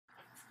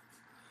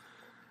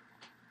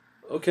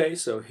Okay,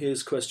 so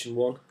here's question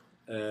one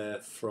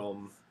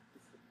from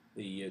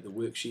the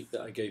worksheet that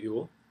I gave you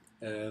all.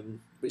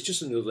 But it's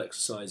just another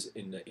exercise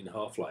in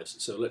half-lives.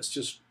 So let's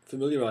just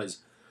familiarise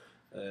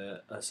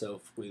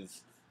ourselves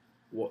with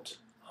what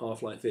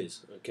half-life is.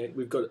 Okay,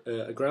 we've got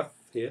a graph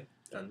here,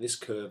 and this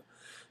curve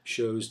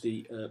shows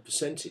the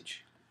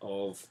percentage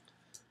of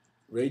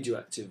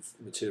radioactive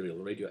material,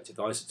 radioactive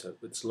isotope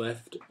that's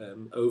left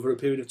over a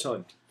period of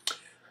time.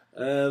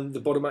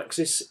 The bottom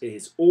axis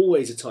is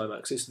always a time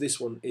axis. This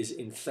one is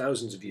in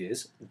thousands of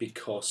years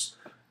because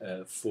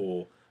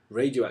for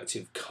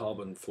radioactive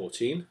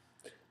carbon-14,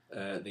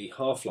 the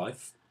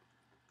half-life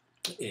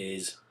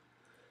is,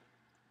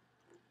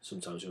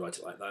 sometimes you write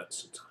it like that,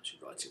 sometimes you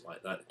write it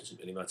like that, it doesn't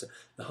really matter.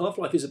 The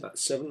half-life is about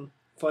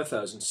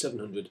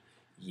 5,700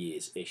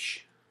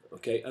 years-ish.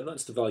 Okay, and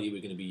that's the value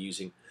we're going to be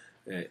using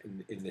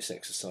in this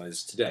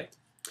exercise today.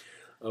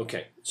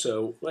 Okay,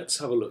 so let's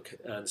have a look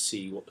and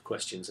see what the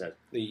question said.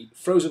 The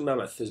frozen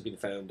mammoth has been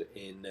found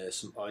in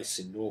some ice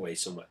in Norway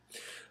somewhere,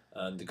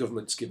 and the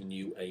government's given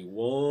you a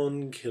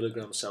 1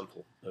 kilogram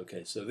sample.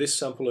 Okay, so this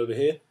sample over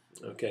here,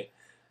 okay,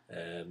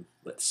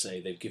 let's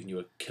say they've given you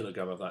a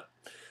kilogram of that.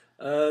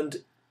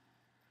 And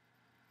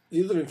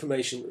the other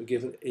information we're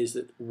given is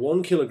that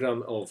 1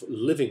 kilogram of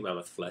living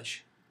mammoth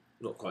flesh,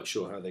 not quite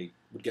sure how they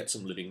would get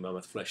some living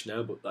mammoth flesh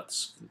now, but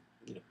that's,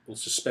 we'll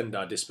suspend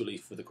our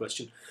disbelief for the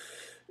question,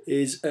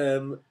 is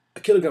a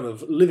kilogram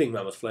of living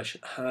mammoth flesh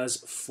has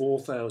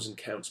 4,000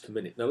 counts per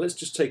minute. Now let's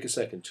just take a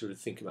second to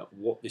think about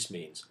what this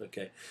means.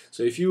 Okay,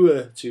 so if you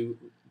were to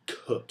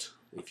cut,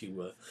 if you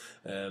were,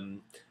 a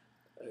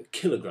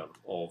kilogram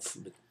of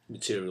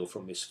material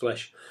from this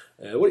flesh,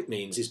 what it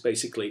means is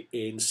basically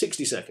in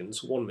 60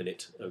 seconds, 1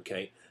 minute,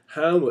 okay,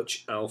 how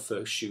much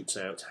alpha shoots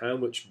out, how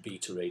much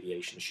beta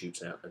radiation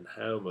shoots out, and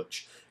how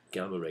much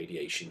gamma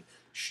radiation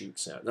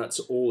shoots out.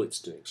 That's all it's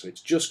doing. So it's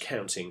just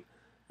counting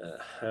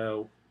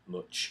how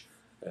much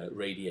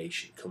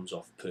radiation comes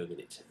off per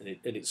minute,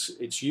 and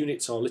its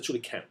units are literally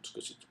count,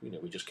 because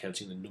we're just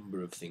counting the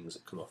number of things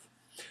that come off.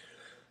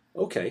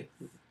 Okay,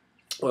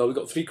 well, we've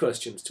got 3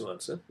 questions to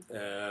answer.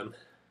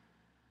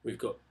 We've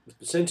got the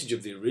percentage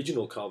of the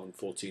original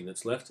carbon-14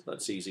 that's left.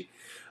 That's easy.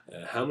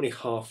 How many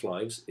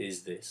half-lives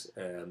is this?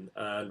 And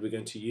we're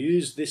going to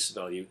use this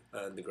value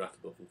and the graph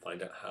above and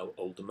find out how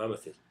old the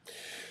mammoth is.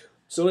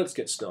 So let's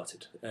get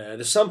started.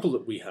 The sample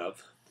that we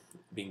have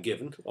been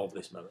given of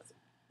this mammoth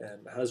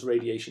has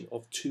radiation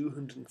of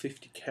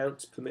 250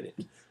 counts per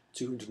minute,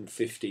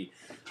 250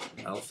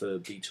 alpha,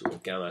 beta, or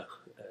gamma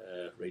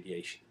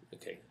radiation.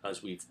 Okay,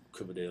 as we've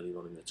covered earlier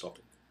on in the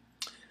topic.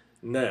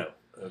 Now,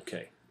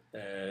 okay,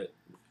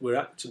 we're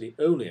actually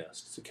only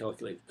asked to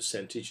calculate the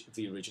percentage of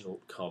the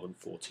original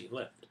carbon-14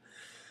 left.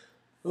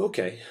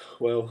 Okay,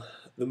 well,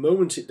 the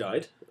moment it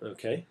died.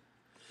 Okay,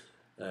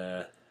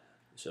 so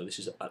this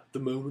is at the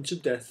moment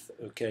of death.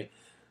 Okay.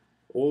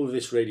 All of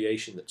this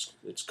radiation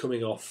that's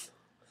coming off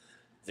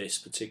this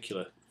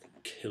particular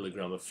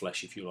kilogram of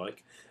flesh, if you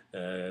like,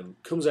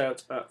 comes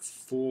out at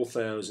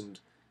 4,000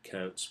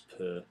 counts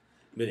per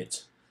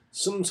minute.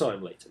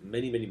 Sometime later,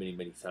 many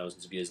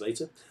thousands of years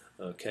later,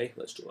 okay,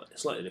 let's draw a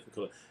slightly different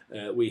colour,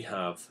 we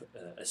have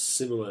a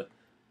similar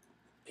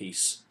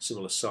piece,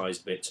 similar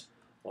sized bit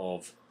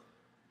of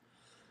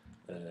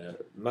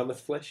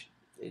mammoth flesh.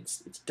 It's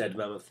dead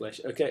mammoth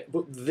flesh, okay,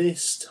 but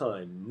this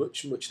time,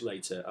 much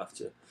later,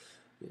 after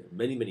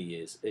many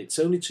years, it's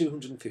only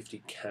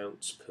 250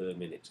 counts per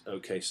minute.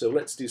 Okay, so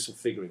let's do some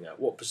figuring out.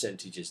 What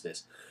percentage is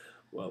this?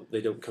 Well, they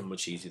don't come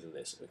much easier than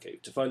this. Okay,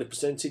 to find a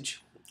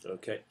percentage,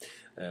 okay,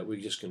 we're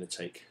just going to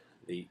take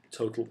the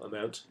total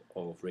amount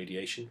of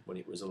radiation when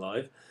it was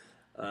alive,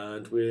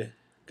 and we're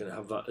going to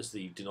have that as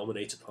the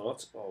denominator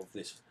part of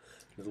this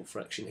little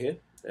fraction here,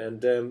 and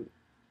the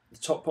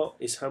top part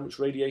is how much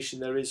radiation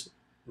there is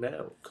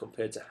now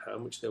compared to how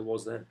much there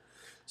was then.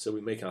 So we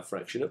make our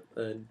fraction up,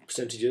 and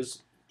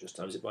percentages, just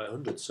times it by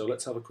 100. So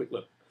let's have a quick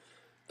look.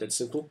 Dead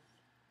simple.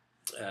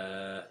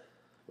 Where's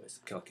the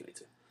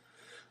calculator?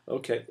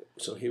 Okay,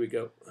 so here we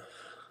go.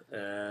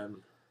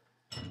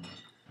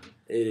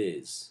 It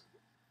is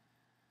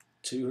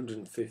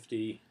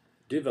 250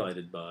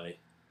 divided by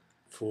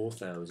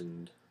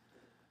 4,000,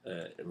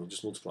 and we'll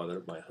just multiply that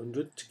up by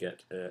 100 to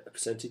get a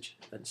percentage,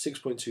 and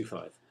 6.25.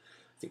 I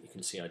think you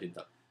can see I did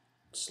that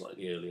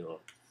slightly earlier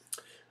on.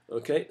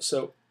 Okay,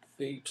 so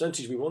the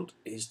percentage we want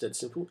is dead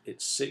simple.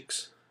 It's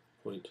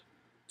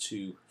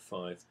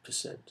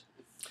 6.25%.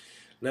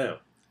 Now,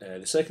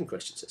 the second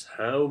question says,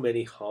 how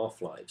many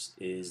half-lives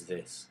is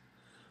this?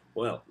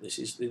 Well, this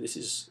is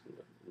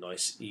a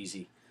nice,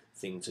 easy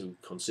thing to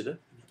consider.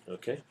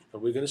 Okay,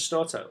 and we're going to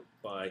start out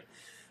by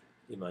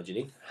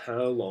imagining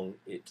how long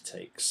it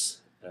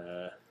takes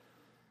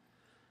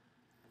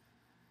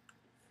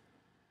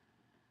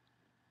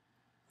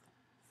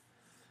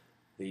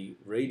the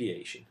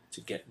radiation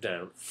to get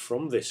down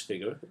from this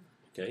figure.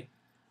 Okay,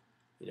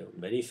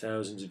 many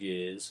thousands of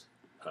years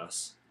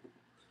pass,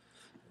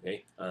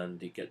 okay,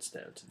 and it gets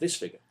down to this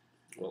figure.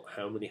 Well,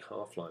 how many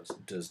half-lives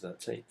does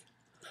that take?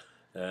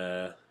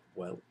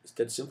 Well, it's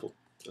dead simple.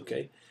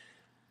 Okay,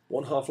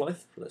 one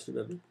half-life, let's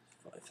remember,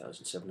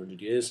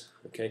 5,700 years.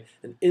 Okay,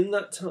 and in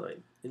that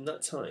time,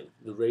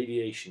 the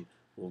radiation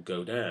will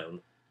go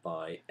down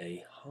by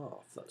a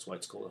half. That's why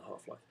it's called a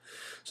half-life.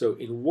 So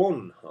in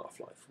one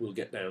half-life, we'll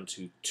get down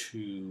to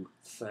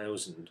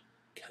 2,000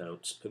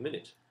 counts per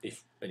minute,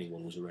 if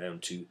anyone was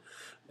around to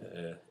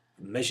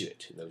measure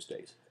it in those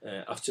days.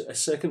 After a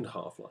second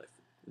half-life,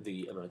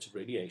 the amount of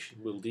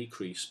radiation will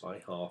decrease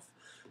by half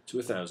to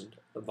 1,000,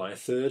 and by a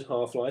third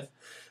half-life,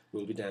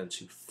 we'll be down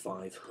to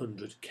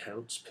 500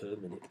 counts per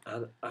minute,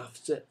 and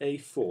after a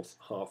fourth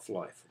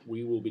half-life,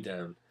 we will be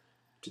down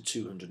to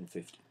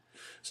 250.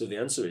 So the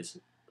answer is,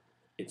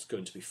 it's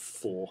going to be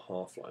 4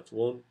 half-lives.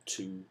 1,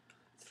 2,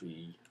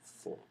 3,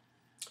 4.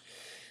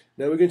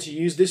 Now we're going to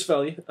use this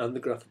value and the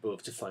graph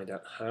above to find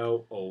out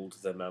how old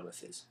the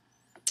mammoth is.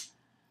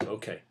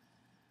 Okay,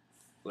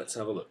 let's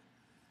have a look.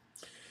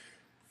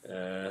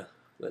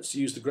 Let's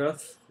use the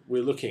graph.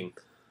 We're looking,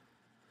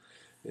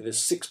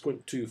 there's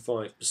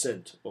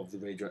 6.25% of the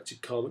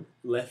radioactive carbon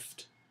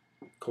left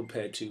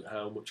compared to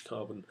how much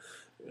carbon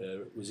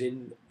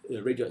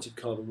radioactive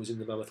carbon was in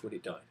the mammoth when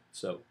it died.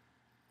 So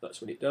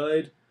that's when it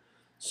died.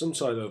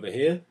 Sometime over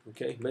here,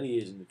 okay, many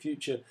years in the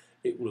future,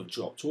 it will have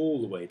dropped all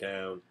the way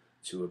down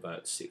to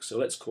about 6. So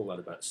let's call that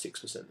about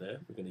 6% there.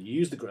 We're going to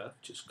use the graph,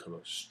 just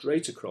come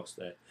straight across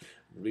there,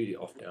 and read it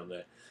off down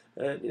there.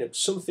 And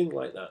something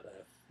like that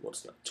there.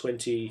 What's that?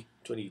 20,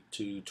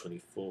 22,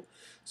 24.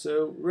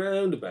 So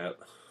round about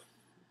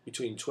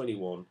between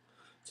 21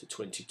 to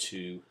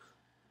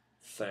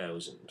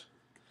 22,000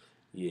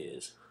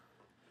 years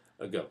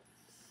ago.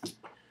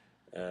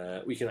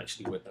 We can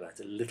actually work that out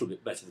a little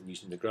bit better than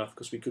using the graph,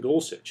 because we could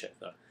also check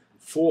that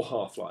 4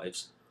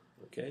 half-lives,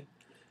 okay,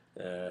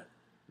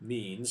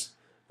 means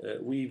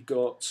we've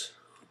got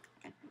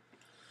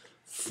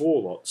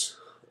 4 lots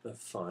of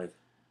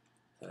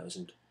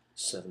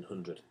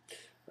 5,700,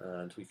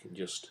 and we can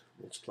just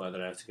multiply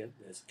that out again.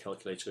 There's the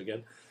calculator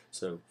again.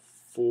 So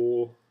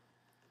 4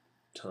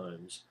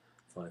 times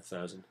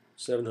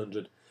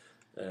 5,700,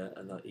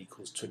 and that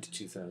equals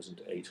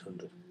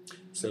 22,800.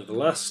 So the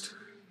last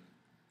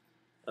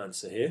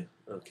answer here,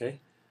 okay,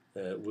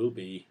 will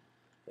be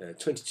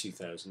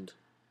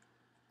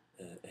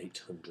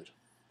 22,800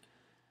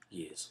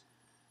 years,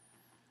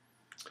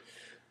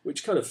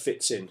 which kind of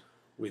fits in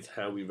with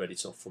how we read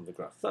it off from the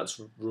graph.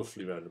 That's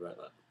roughly round about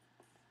that.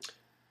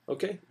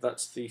 Okay,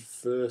 that's the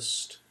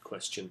first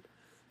question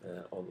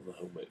on the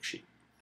homework sheet.